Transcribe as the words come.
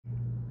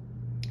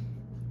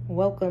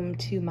Welcome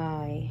to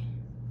my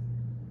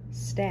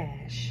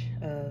stash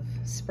of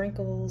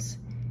sprinkles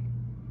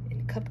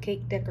and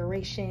cupcake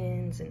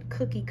decorations and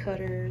cookie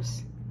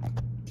cutters.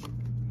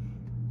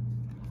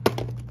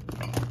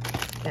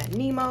 Got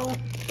Nemo,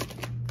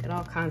 got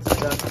all kinds of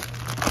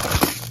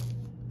stuff.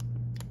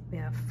 We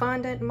have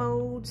fondant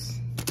molds.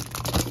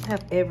 I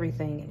have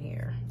everything in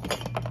here.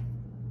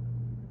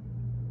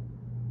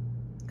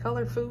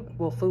 Color food,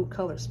 well, food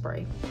color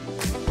spray.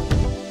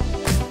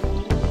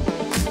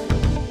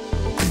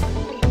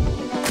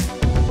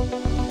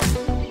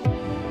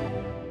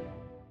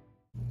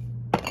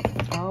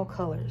 All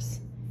colors.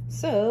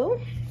 So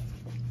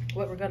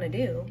what we're gonna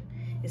do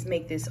is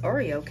make this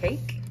Oreo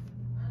cake.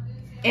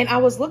 And I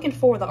was looking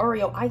for the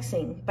Oreo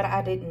icing, but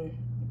they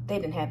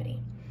didn't have any.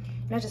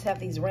 And I just have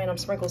these random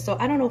sprinkles. So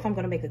I don't know if I'm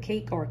gonna make a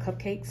cake or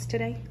cupcakes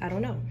today. I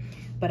don't know.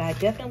 But I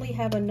definitely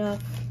have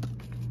enough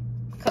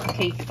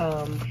cupcake,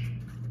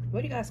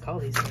 what do you guys call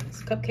these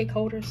things? Cupcake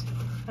holders?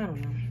 I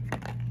don't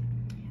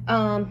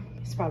know.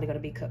 It's probably gonna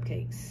be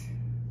cupcakes.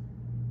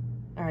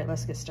 All right,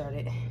 let's get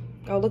started.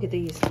 Oh, look at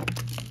these.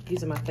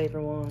 These are my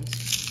favorite ones.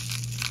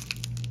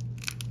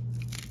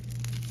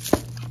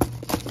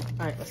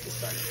 All right, let's get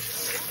started.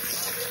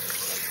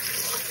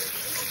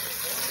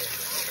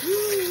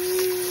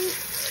 Woo.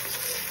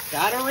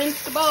 Gotta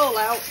rinse the bowl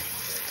out.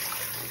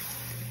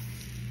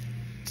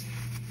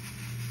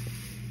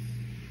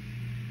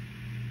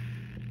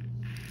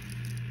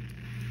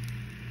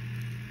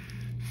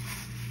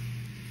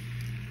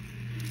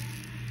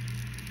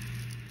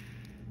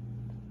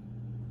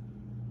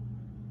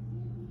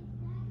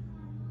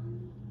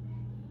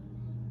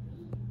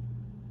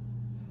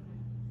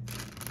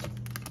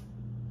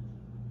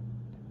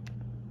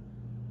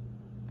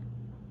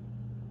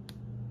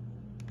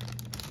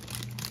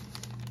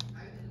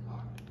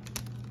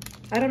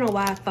 I don't know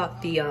why I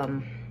thought the, let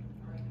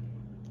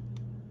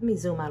me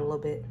zoom out a little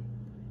bit.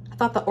 I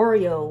thought the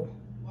Oreo,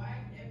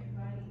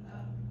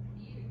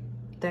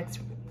 that's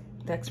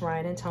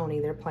Ryan and Tony,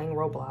 they're playing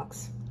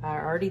Roblox. I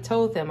already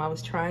told them I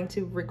was trying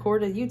to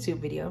record a YouTube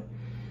video,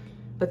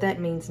 but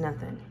that means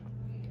nothing.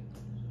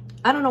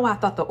 I don't know why I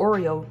thought the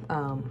Oreo,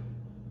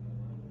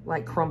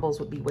 like crumbles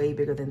would be way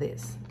bigger than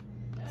this.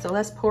 So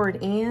let's pour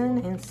it in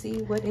and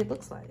see what it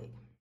looks like.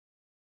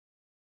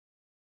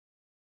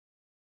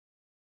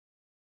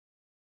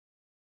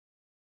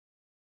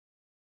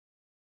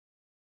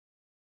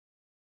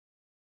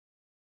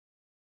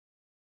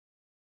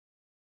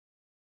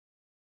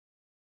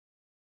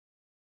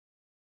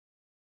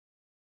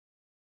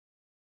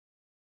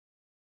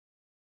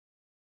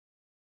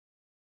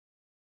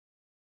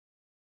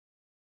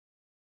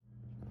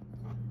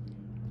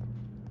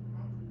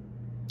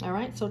 All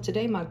right, so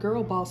today my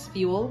girl boss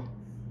fuel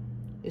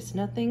is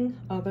nothing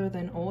other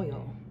than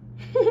oil.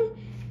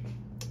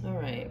 All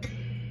right.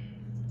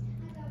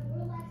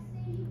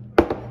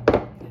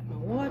 Got my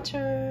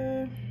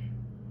water.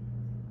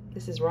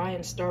 This is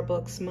Ryan's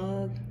Starbucks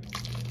mug.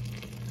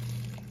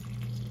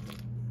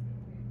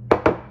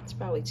 It's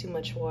probably too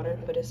much water,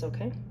 but it's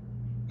okay.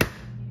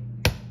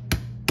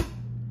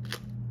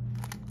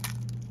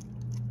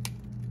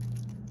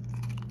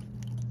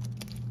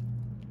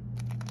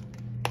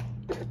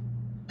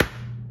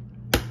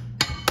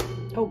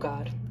 Oh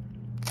God.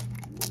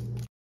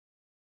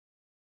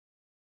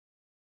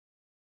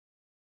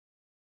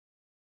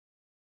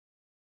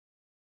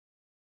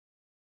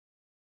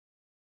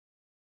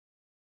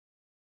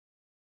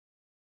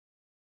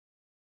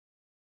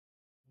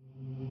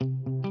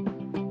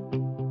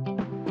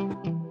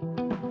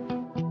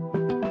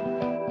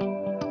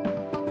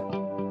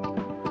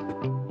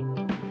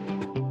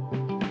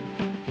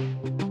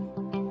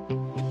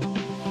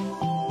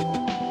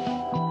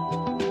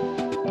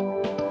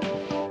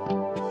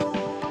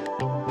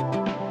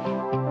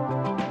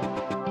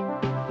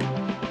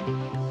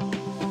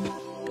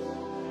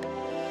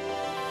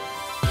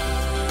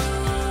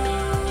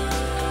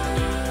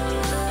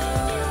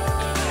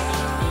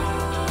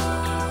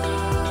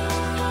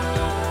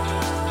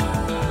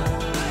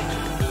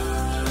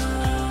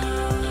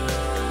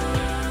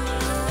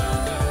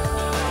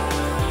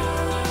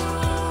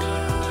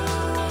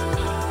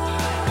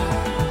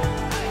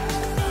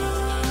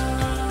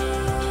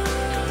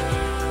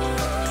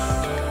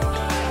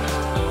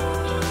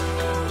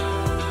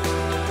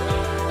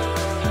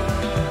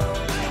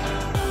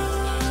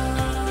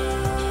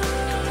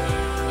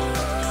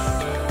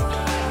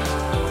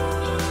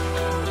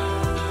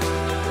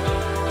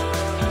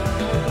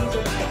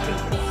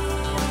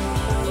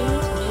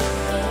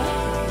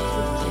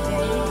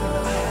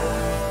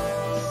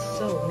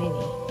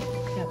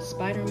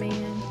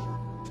 Spider-Man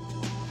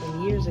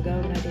from years ago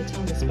when I did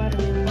Tom the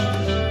Spider-Man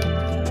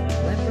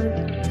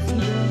leopard,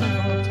 zebra,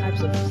 all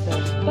types of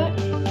stuff. But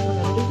we're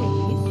gonna do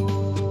these.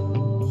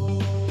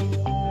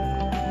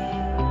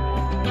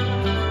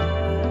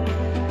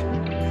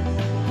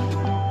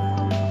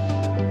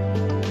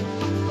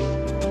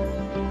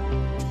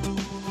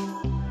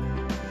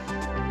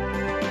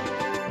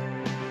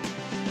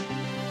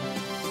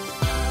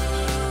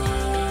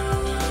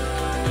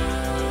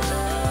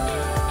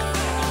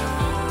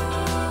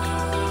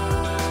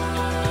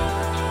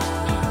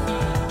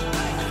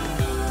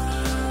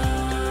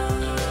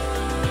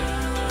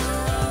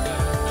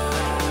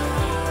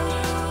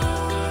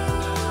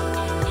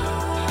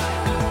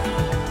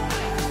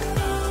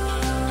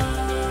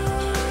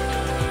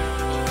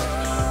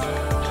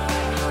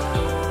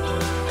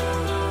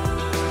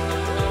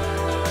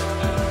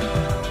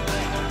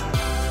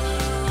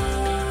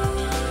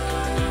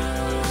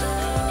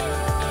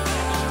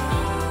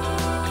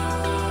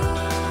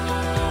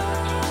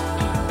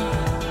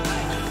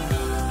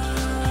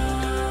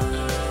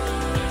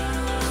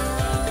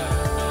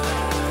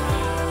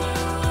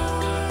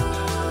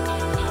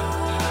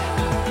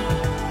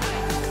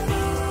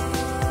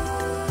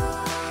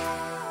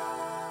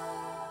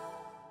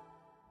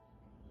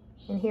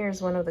 And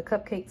here's one of the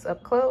cupcakes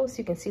up close.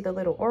 You can see the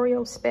little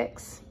Oreo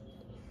specks.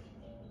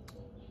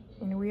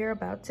 And we are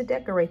about to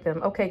decorate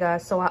them. Okay,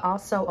 guys, so I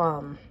also,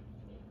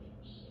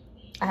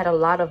 I had a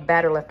lot of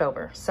batter left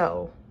over.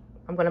 So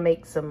I'm gonna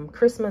make some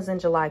Christmas in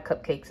July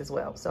cupcakes as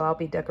well. So I'll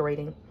be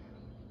decorating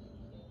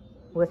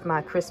with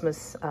my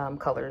Christmas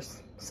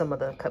colors, some of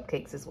the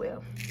cupcakes as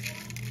well.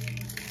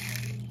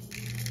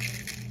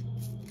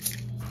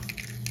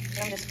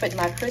 I'm just putting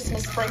my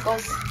Christmas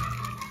sprinkles.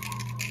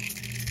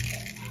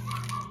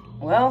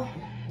 Well,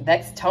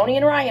 that's Tony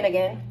and Ryan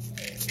again.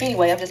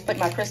 Anyway, I'm just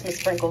putting my Christmas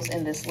sprinkles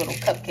in this little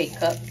cupcake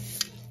cup.